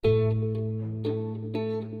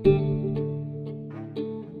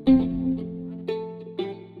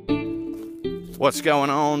What's going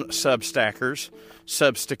on, Substackers,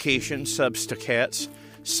 Substacation, Substackettes,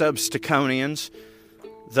 Substaconians,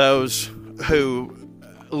 those who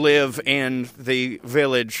live in the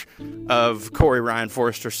village of Corey Ryan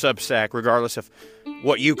Forrester Substack, regardless of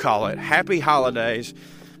what you call it. Happy holidays,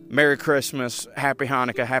 Merry Christmas, Happy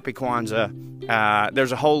Hanukkah, Happy Kwanzaa.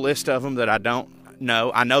 There's a whole list of them that I don't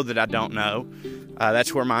know. I know that I don't know.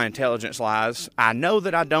 That's where my intelligence lies. I know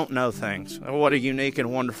that I don't know things. What a unique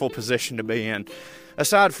and wonderful position to be in.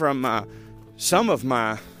 Aside from some of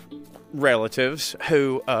my relatives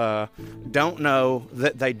who don't know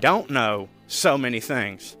that they don't know so many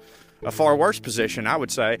things. A far worse position, I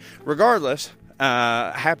would say. Regardless,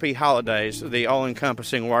 happy holidays, the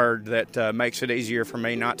all-encompassing word that makes it easier for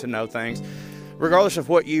me not to know things. Regardless of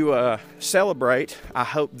what you celebrate, I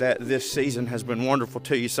hope that this season has been wonderful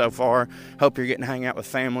to you so far. Hope you're getting to hang out with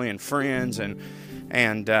family and friends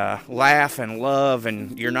and laugh and love,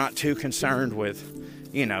 and you're not too concerned with,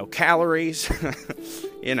 calories.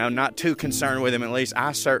 Not too concerned with them. At least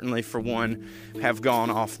I certainly, for one, have gone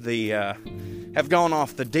off the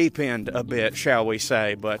deep end a bit, shall we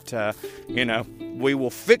say? But we will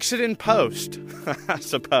fix it in post, I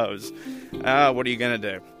suppose. What are you gonna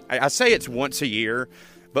do? I say it's once a year,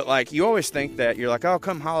 but you always think that you're like, oh,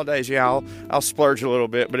 come holidays, yeah, I'll splurge a little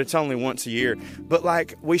bit, but it's only once a year.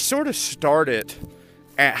 But we sort of start it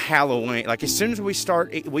at Halloween. As soon as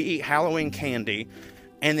we eat Halloween candy,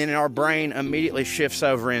 and then our brain immediately shifts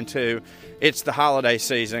over into it's the holiday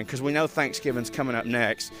season because we know Thanksgiving's coming up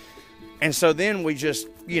next. And so then we just,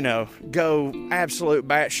 go absolute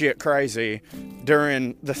batshit crazy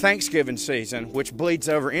during the Thanksgiving season, which bleeds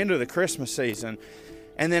over into the Christmas season.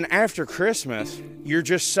 And then after Christmas, you're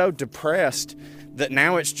just so depressed that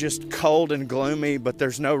now it's just cold and gloomy, but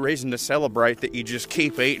there's no reason to celebrate, that you just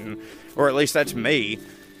keep eating. Or at least that's me.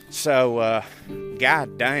 So,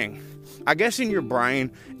 god dang. I guess in your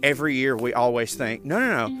brain, every year we always think,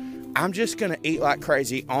 no, I'm just going to eat like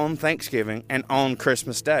crazy on Thanksgiving and on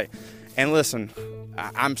Christmas Day. And listen,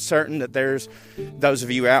 I'm certain that there's those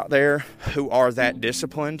of you out there who are that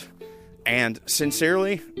disciplined. And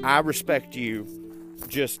sincerely, I respect you.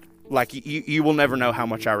 Just you will never know how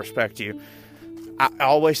much I respect you. I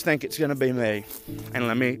always think it's going to be me. And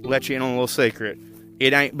let me let you in on a little secret.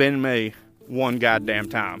 It ain't been me one goddamn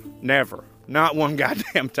time. Never. Not one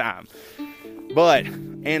goddamn time. But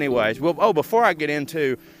anyways, before I get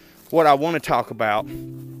into what I want to talk about,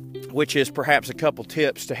 which is perhaps a couple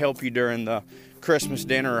tips to help you during the Christmas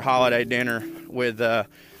dinner or holiday dinner with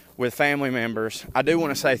family members, I do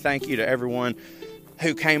want to say thank you to everyone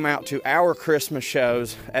who came out to our Christmas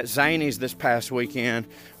shows at Zany's this past weekend.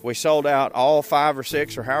 We sold out all 5 or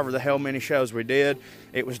 6 or however the hell many shows we did.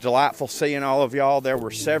 It was delightful seeing all of y'all. There were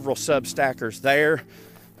several Substackers there,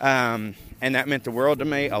 and that meant the world to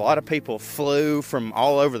me. A lot of people flew from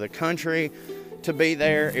all over the country to be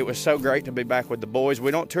there. It was so great to be back with the boys. We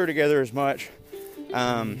don't tour together as much,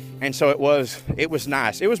 and so it was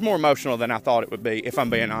nice. It was more emotional than I thought it would be, if I'm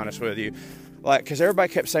being honest with you. Because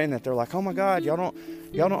everybody kept saying that. They're like, oh my God, y'all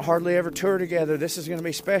don't hardly ever tour together. This is going to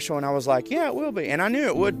be special. And I was like, yeah, it will be. And I knew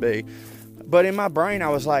it would be. But in my brain, I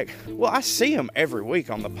was like, well, I see them every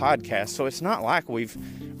week on the podcast, so it's not like we've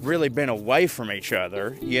really been away from each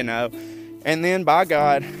other, And then, by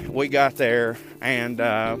God, we got there, and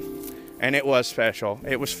it was special.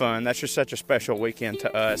 It was fun. That's just such a special weekend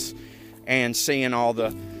to us. And seeing all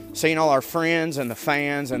our friends and the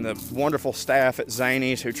fans and the wonderful staff at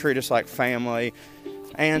Zany's who treat us like family.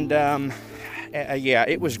 And,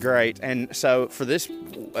 it was great. And so for this,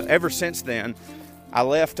 ever since then, I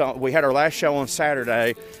left, we had our last show on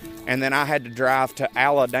Saturday, and then I had to drive to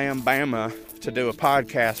Alabama to do a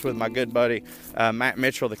podcast with my good buddy, Matt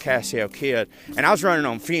Mitchell, the Casio Kid. And I was running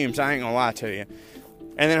on fumes, I ain't gonna lie to you.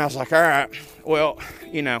 And then I was like, all right, well,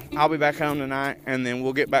 I'll be back home tonight, and then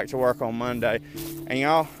we'll get back to work on Monday. And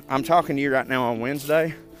y'all, I'm talking to you right now on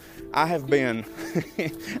Wednesday. I've been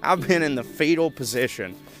in the fetal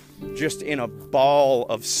position, just in a ball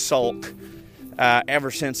of sulk,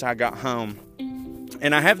 ever since I got home.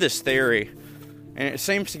 And I have this theory, and it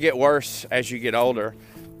seems to get worse as you get older,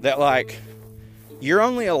 that you're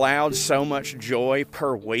only allowed so much joy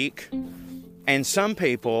per week, and some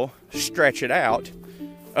people stretch it out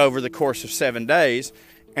over the course of 7 days,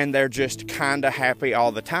 and they're just kind of happy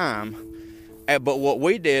all the time. But what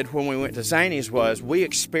we did when we went to Zany's was we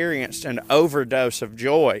experienced an overdose of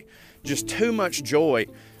joy, just too much joy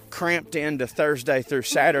cramped into Thursday through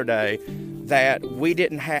Saturday that we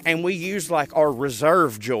didn't have, and we used our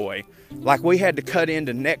reserve joy. We had to cut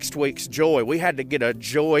into next week's joy. We had to get a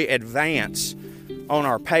joy advance on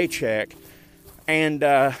our paycheck, and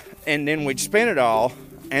then we'd spend it all.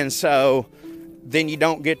 And so then you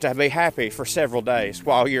don't get to be happy for several days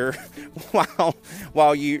while you're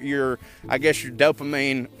while you're I guess your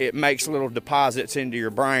dopamine, it makes little deposits into your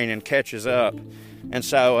brain and catches up. And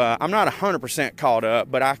so I'm not 100% caught up,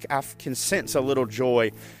 but I can sense a little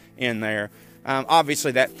joy in there.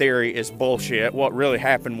 Obviously that theory is bullshit. What really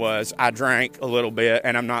happened was I drank a little bit,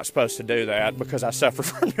 and I'm not supposed to do that because I suffer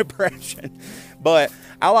from depression. But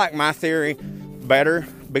I like my theory better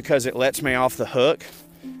because it lets me off the hook.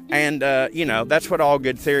 And, that's what all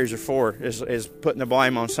good theories are for, is putting the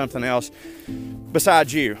blame on something else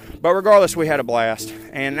besides you. But regardless, we had a blast.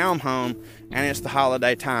 And now I'm home, and it's the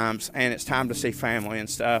holiday times, and it's time to see family and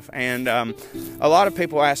stuff. And a lot of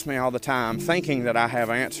people ask me all the time, thinking that I have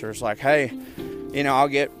answers, like, hey, I'll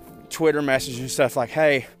get Twitter messages and stuff like,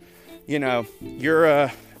 hey, you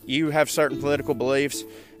have certain political beliefs,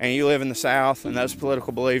 and you live in the South, and those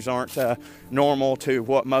political beliefs aren't normal to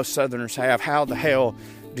what most Southerners have. How the hell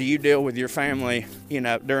do you deal with your family,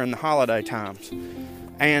 during the holiday times?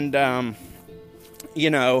 And,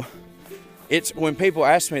 it's when people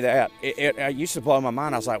ask me that, it used to blow my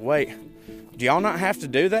mind. I was like, wait, do y'all not have to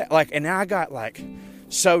do that? And I got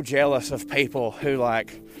so jealous of people who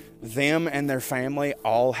them and their family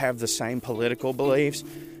all have the same political beliefs,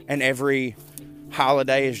 and every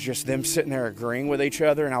holiday is just them sitting there agreeing with each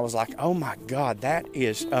other. And I was like, oh my God, that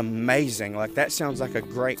is amazing. That sounds like a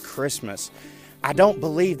great Christmas. I don't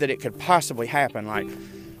believe that it could possibly happen.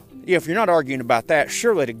 If you're not arguing about that,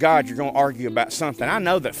 surely to God you're going to argue about something. I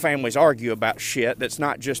know that families argue about shit that's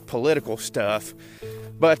not just political stuff.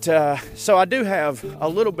 But, so I do have a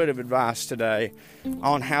little bit of advice today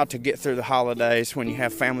on how to get through the holidays when you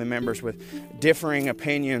have family members with differing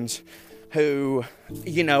opinions who,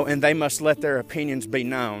 and they must let their opinions be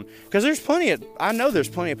known. Because I know there's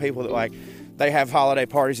plenty of people that they have holiday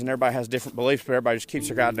parties and everybody has different beliefs, but everybody just keeps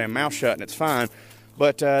their goddamn mouth shut and it's fine.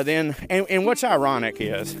 But then what's ironic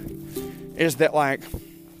is that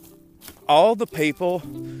all the people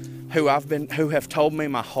who have told me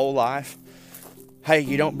my whole life, hey,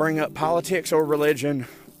 you don't bring up politics or religion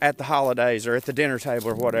at the holidays or at the dinner table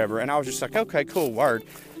or whatever. And I was just like, okay, cool, word.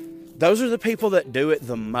 Those are the people that do it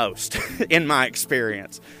the most in my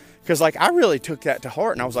experience. Because I really took that to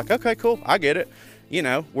heart, and I was like, okay, cool, I get it.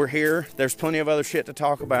 We're here. There's plenty of other shit to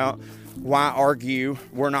talk about. Why argue?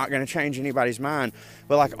 We're not going to change anybody's mind.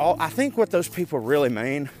 But I think what those people really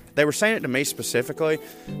mean, they were saying it to me specifically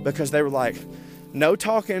because they were like, no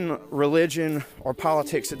talking religion or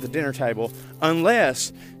politics at the dinner table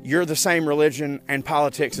unless you're the same religion and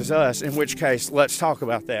politics as us, in which case, let's talk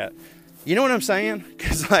about that. You know what I'm saying?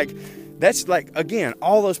 Because that's again,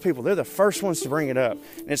 all those people, they're the first ones to bring it up.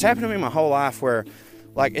 And it's happened to me my whole life where,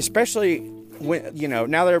 especially when,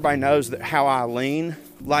 now that everybody knows how I lean,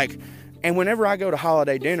 and whenever I go to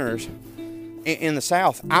holiday dinners in the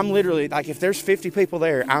South, I'm literally, if there's 50 people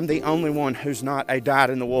there, I'm the only one who's not a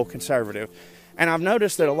dyed-in-the-wool conservative. And I've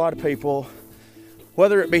noticed that a lot of people,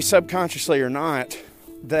 whether it be subconsciously or not,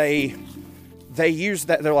 they use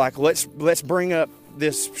that, they're like, let's bring up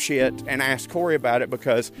this shit and ask Corey about it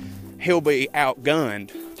because he'll be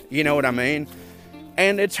outgunned. You know what I mean?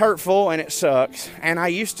 And it's hurtful and it sucks. And I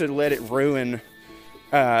used to let it ruin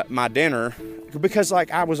my dinner because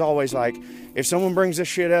I was always if someone brings this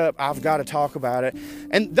shit up, I've got to talk about it.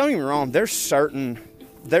 And don't get me wrong, there's certain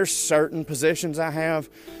positions I have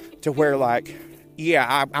to where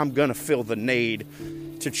I'm gonna feel the need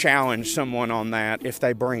to challenge someone on that if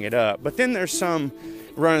they bring it up. But then there's some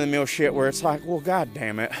run-of-the-mill shit where it's well, God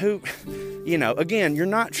damn it, again, you're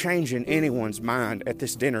not changing anyone's mind at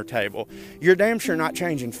this dinner table. You're damn sure not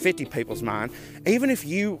changing 50 people's mind. Even if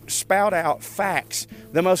you spout out facts,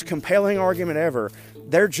 the most compelling argument ever,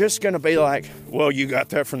 they're just going to be well, you got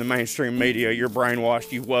that from the mainstream media, you're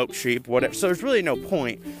brainwashed, you woke sheep, whatever. So there's really no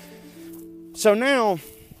point. So now,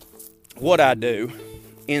 what I do,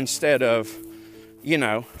 instead of,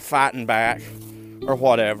 fighting back or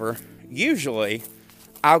whatever, usually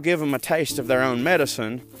I'll give them a taste of their own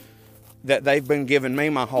medicine that they've been giving me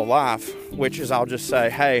my whole life, which is I'll just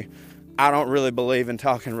say, hey, I don't really believe in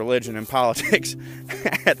talking religion and politics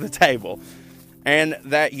at the table. And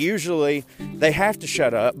that usually they have to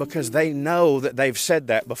shut up because they know that they've said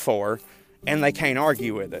that before and they can't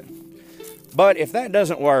argue with it. But if that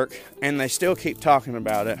doesn't work and they still keep talking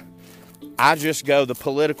about it, I just go the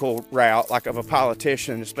political route, of a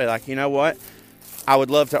politician, and just be like, you know what? I would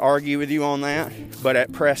love to argue with you on that, but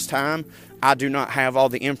at press time, I do not have all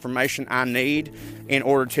the information I need in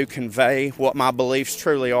order to convey what my beliefs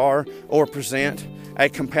truly are or present a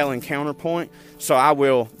compelling counterpoint. So I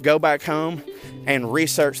will go back home and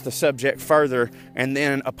research the subject further, and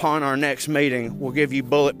then upon our next meeting, we'll give you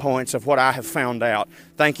bullet points of what I have found out.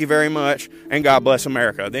 Thank you very much, and God bless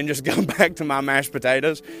America. Then just go back to my mashed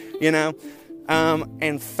potatoes, you know.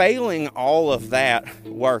 And failing all of that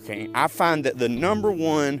working, I find that the number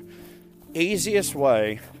one easiest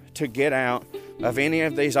way to get out of any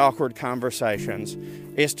of these awkward conversations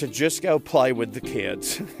is to just go play with the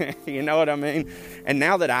kids. You know what I mean? And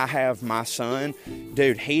now that I have my son,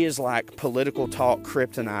 dude, he is like political talk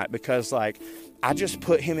kryptonite, because like I just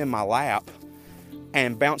put him in my lap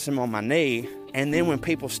and bounce him on my knee, and then when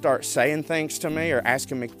people start saying things to me or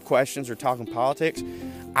asking me questions or talking politics,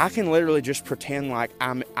 I can literally just pretend like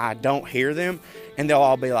I don't hear them, and they'll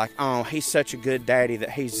all be like, oh, he's such a good daddy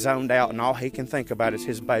that he's zoned out and all he can think about is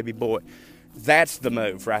his baby boy. That's the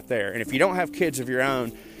move right there. And if you don't have kids of your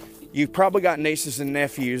own, you've probably got nieces and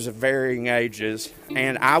nephews of varying ages,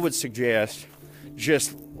 and I would suggest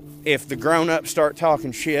just, if the grown-ups start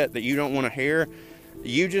talking shit that you don't want to hear,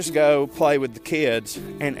 you just go play with the kids,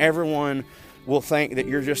 and everyone will think that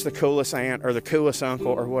you're just the coolest aunt or the coolest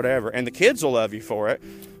uncle or whatever. And the kids will love you for it,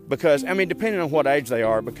 because, I mean, depending on what age they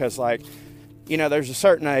are, because, like, you know, there's a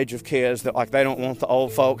certain age of kids that, like, they don't want the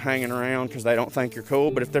old folk hanging around because they don't think you're cool.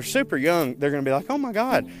 But if they're super young, they're going to be like, oh, my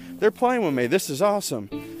God, they're playing with me. This is awesome.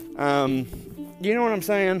 You know what I'm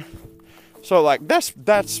saying? So, like, that's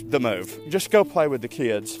the move. Just go play with the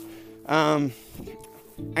kids. And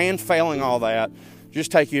failing all that, just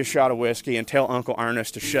take you a shot of whiskey and tell Uncle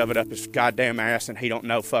Ernest to shove it up his goddamn ass, and he don't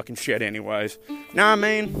know fucking shit anyways. Know what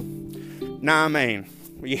I mean?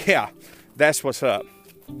 Yeah, that's what's up.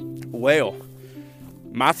 Well,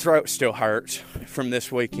 my throat still hurts from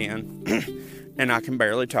this weekend, and I can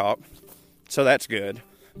barely talk, so that's good.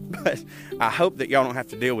 But I hope that y'all don't have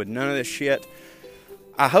to deal with none of this shit.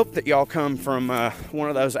 I hope that y'all come from one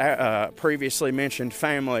of those previously mentioned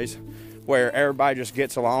families where everybody just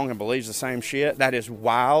gets along and believes the same shit. That is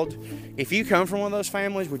wild. If you come from one of those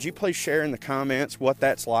families, would you please share in the comments what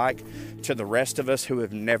that's like to the rest of us who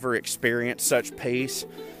have never experienced such peace?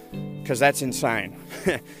 Because that's insane.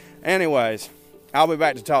 Anyways, I'll be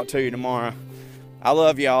back to talk to you tomorrow. I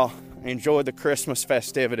love y'all. Enjoy the Christmas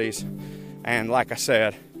festivities. And like I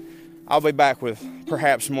said, I'll be back with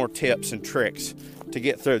perhaps more tips and tricks to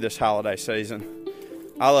get through this holiday season.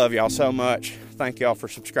 I love y'all so much. Thank y'all for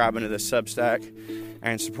subscribing to this Substack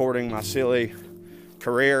and supporting my silly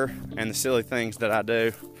career and the silly things that I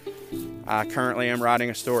do. I currently am writing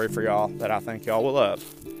a story for y'all that I think y'all will love.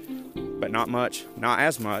 But not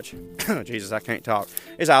as much, Jesus, I can't talk,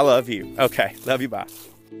 is I love you. Okay, love you, bye.